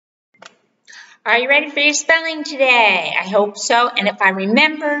Are you ready for your spelling today? I hope so. And if I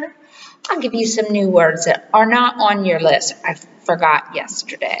remember, I'll give you some new words that are not on your list. I forgot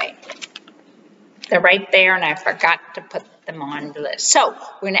yesterday. They're right there, and I forgot to put them on the list. So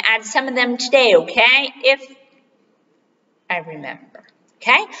we're going to add some of them today, okay? If I remember.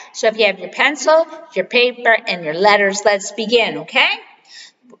 Okay? So if you have your pencil, your paper, and your letters, let's begin, okay?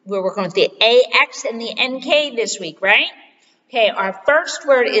 We're working with the AX and the NK this week, right? Okay, our first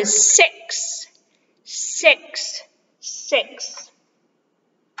word is six. Six. Six.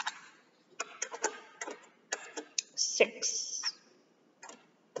 Six.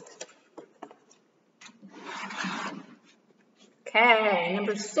 Okay,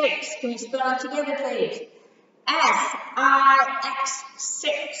 number 6. Can you spell it together, please? S-I-X,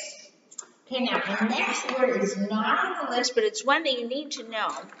 6. Okay, now the next word is not on the list, but it's one that you need to know,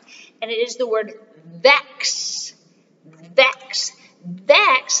 and it is the word vex. Vex.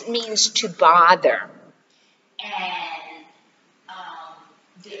 Vex means to bother. And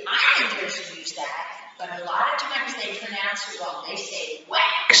the Islanders use that, but a lot of times they pronounce it wrong. They say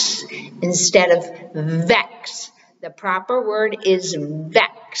wax instead of vex. The proper word is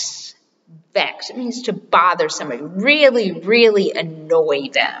vex. Vex. It means to bother somebody, really, really annoy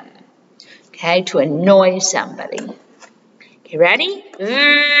them. Okay, to annoy somebody. Okay, ready?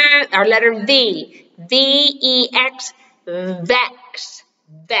 Our letter V. V-E-X, vex.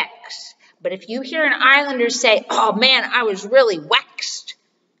 Vex. But if you hear an Islander say, oh man, I was really waxed,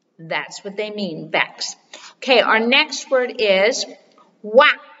 that's what they mean, vex. Okay, our next word is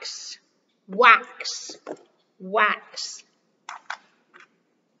wax. Wax. Wax.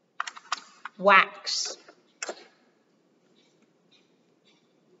 Wax.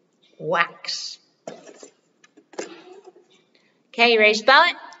 Wax. Okay, you ready to spell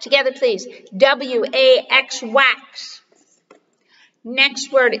it? Together, please. W-A-X, wax.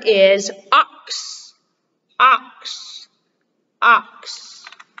 Next word is ox. Ox. Ox.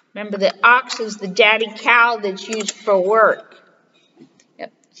 Remember, the ox is the daddy cow that's used for work.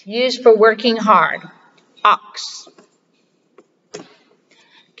 Yep. It's used for working hard. Ox.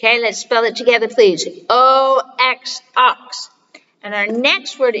 Okay, let's spell it together, please. O-X, ox. And our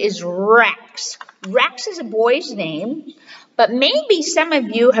next word is Rex. Rex is a boy's name, but maybe some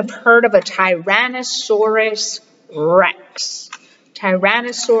of you have heard of a Tyrannosaurus Rex.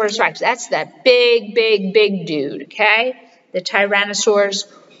 Tyrannosaurus Rex. That's that big, big, big dude, okay? The Tyrannosaurus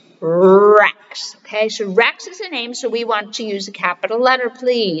Rex. Okay, so Rex is a name, so we want to use a capital letter,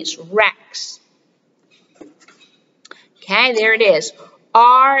 please. Rex. Okay, there it is.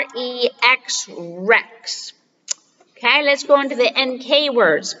 R-E-X, Rex. Okay, let's go into the NK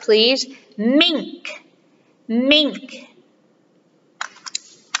words, please. Mink. Mink.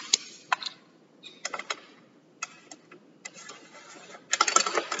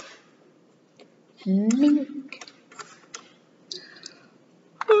 Mink.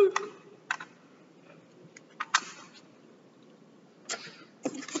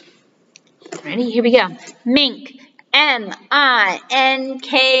 Ready? Here we go. Mink. M-I-N-K,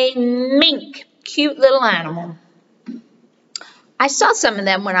 mink. Cute little animal. I saw some of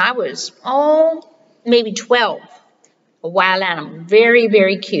them when I was, maybe 12. A wild animal. Very,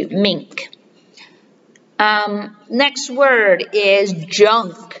 very cute. Mink. Next word is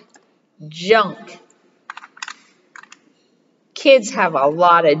junk. Junk. Kids have a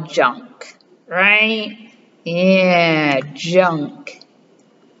lot of junk, right? Yeah, junk.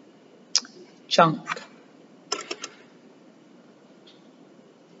 Junk.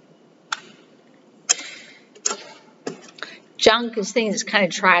 Junk is things that's kind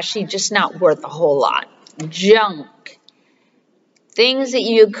of trashy, just not worth a whole lot. Junk. Things that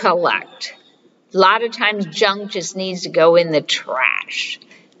you collect. A lot of times junk just needs to go in the trash.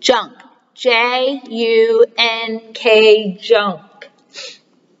 Junk. J-U-N-K, junk.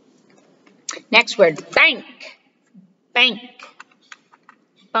 Next word, bank. Bank.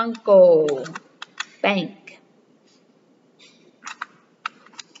 Bunko. Bank.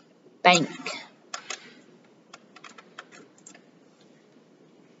 Bank.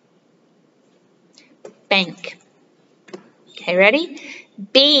 Bank. Okay, ready?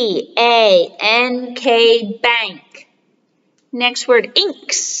 B-A-N-K, bank. Next word,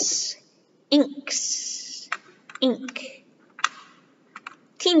 inks. Inks. Ink.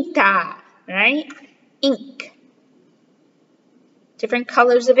 Tinta, right? Ink. Different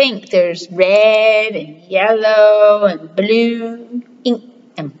colors of ink. There's red and yellow and blue ink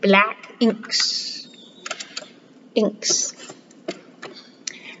and black inks. Inks.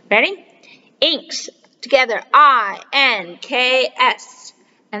 Ready? Inks. Together, I-N-K-S.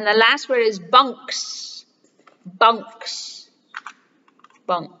 And the last word is bunks. Bunks.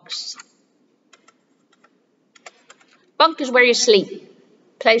 Bunks. Bunk is where you sleep.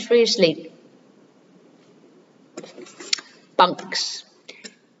 Place where you sleep. Bunks.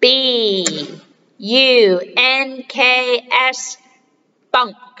 B-U-N-K-S.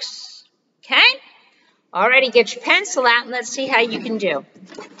 Bunks. Okay? Alrighty, get your pencil out and let's see how you can do.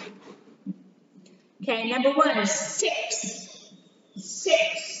 Okay, number 1 is 6.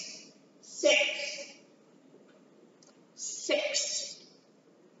 6. 6. 6.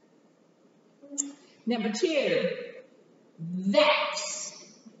 Number 2, vex.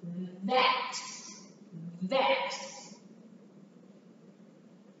 Vex. Vex.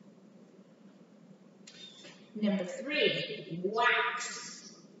 Number 3,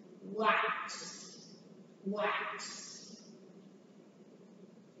 wax. Wax. Wax.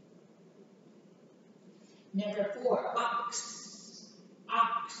 Number 4, ox.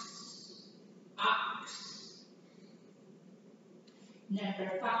 Ox. Ox.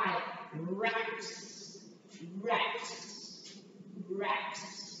 Number 5, rex. Rex.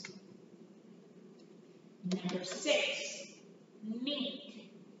 Rex. Number 6, mink.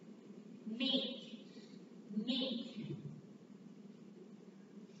 Mink. Mink.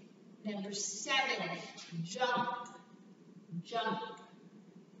 Number 7, jump. Jump.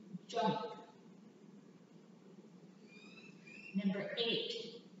 Jump. Number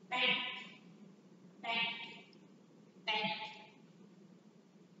 8, bank. Bank. Bank.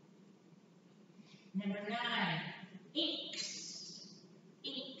 Number 9, inks.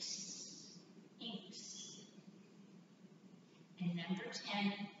 Inks. Inks. And number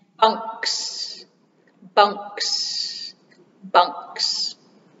 10, bunks. Bunks. Bunks.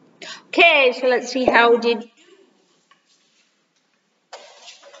 Okay, so let's see how did you do.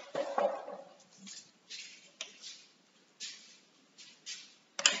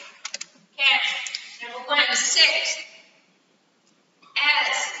 Okay, number 1, 6.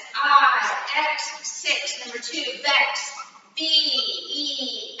 S-I-X, 6. Number 2, vex.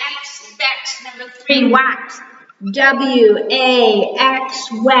 V-E-X, vex. Number 3, wax. W-A-X,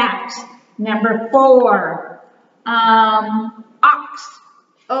 wax. Number 4, ox.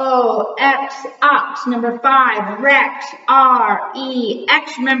 O-X, ox. Number 5, rex.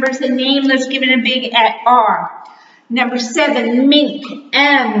 R-E-X. Remember, it's a nameless given a big R. Number 7, mink.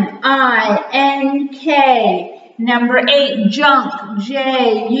 M-I-N-K. Number 8, junk.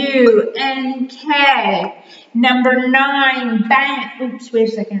 J-U-N-K. Number 9, bank. Oops, wait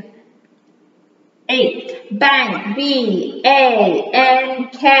a second. 8, bank. B-A-N-K.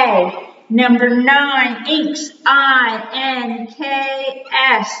 Number 9, inks. I-N-K-S.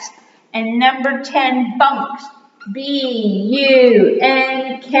 And number 10, bunks. B-U-N-K-S.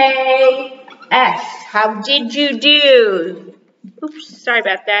 How did you do? Oops, sorry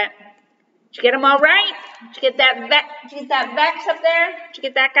about that. Did you get them all right? Did you get that vex up there? Did you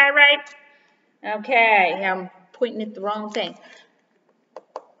get that guy right? Okay, I'm pointing at the wrong thing.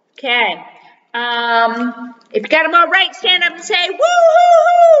 Okay. If you got them all right, stand up and say,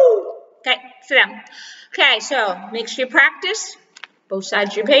 woo-hoo-hoo! Okay, sit down. Okay, so make sure you practice both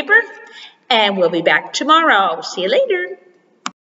sides of your paper, and we'll be back tomorrow. See you later.